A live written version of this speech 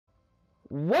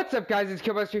What's up, guys? It's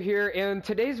KillBuster here, and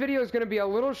today's video is going to be a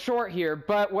little short here,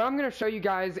 but what I'm going to show you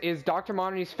guys is Dr.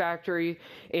 Monty's factory,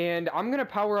 and I'm going to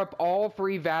power up all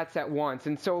 3 vats at once.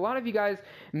 And so a lot of you guys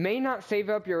may not save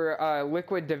up your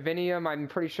liquid divinium. I'm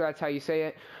pretty sure that's how you say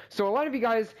it. So a lot of you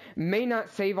guys may not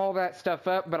save all that stuff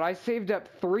up, but I saved up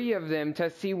 3 of them to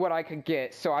see what I could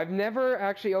get. So I've never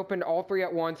actually opened all 3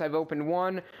 at once. I've opened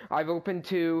 1, I've opened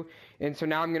 2, and so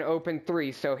now I'm going to open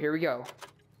 3. So here we go.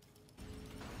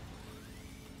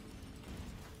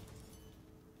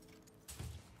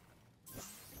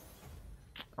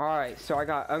 Alright, so I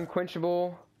got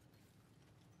unquenchable.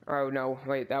 Oh, no,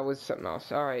 wait, that was something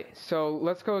else. Alright, so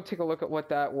let's go take a look at what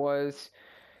that was.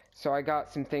 So I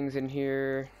got some things in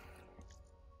here.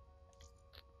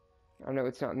 I know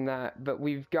it's not in that, but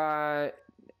we've got, it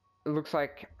looks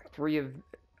like 3 of,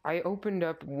 I opened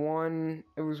up 1,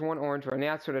 it was 1 orange one,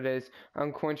 that's what it is,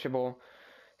 unquenchable.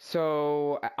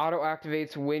 So, auto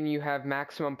activates when you have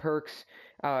maximum perks.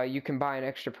 You can buy an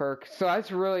extra perk. So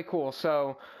that's really cool.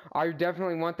 So I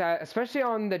definitely want that, especially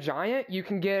on the giant. You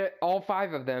can get all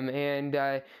 5 of them,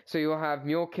 and so you'll have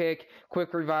Mule Kick,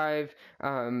 Quick Revive,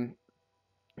 Juggernog,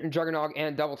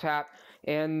 and Double Tap.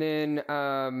 And then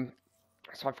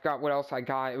so I forgot what else I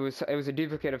got. It was a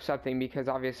duplicate of something because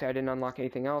obviously I didn't unlock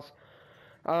anything else.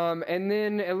 And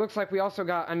then it looks like we also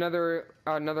got another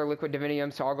liquid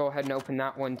divinium, so I'll go ahead and open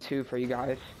that one too for you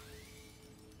guys.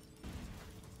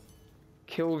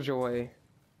 Killjoy.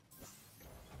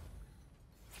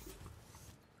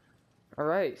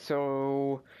 Alright,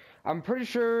 so I'm pretty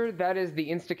sure that is the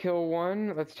insta-kill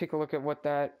one. Let's take a look at what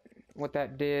that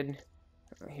did.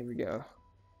 Here we go.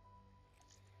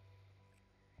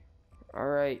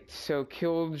 Alright, so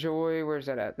Killjoy, where's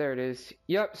that at? There it is.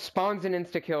 Yep, spawns an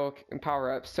insta-kill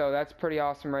power-up, so that's pretty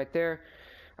awesome right there.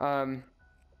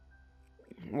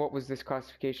 What was this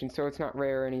classification? So it's not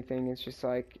rare or anything, it's just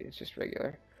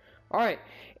regular. Alright,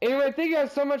 anyway, thank you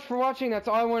guys so much for watching. That's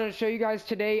all I wanted to show you guys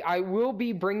today. I will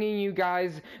be bringing you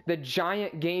guys the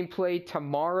giant gameplay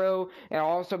tomorrow, and I'll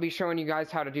also be showing you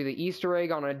guys how to do the Easter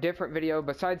egg on a different video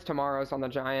besides tomorrow's on the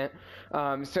giant.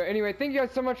 So anyway, thank you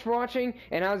guys so much for watching,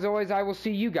 and as always, I will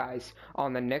see you guys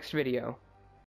on the next video.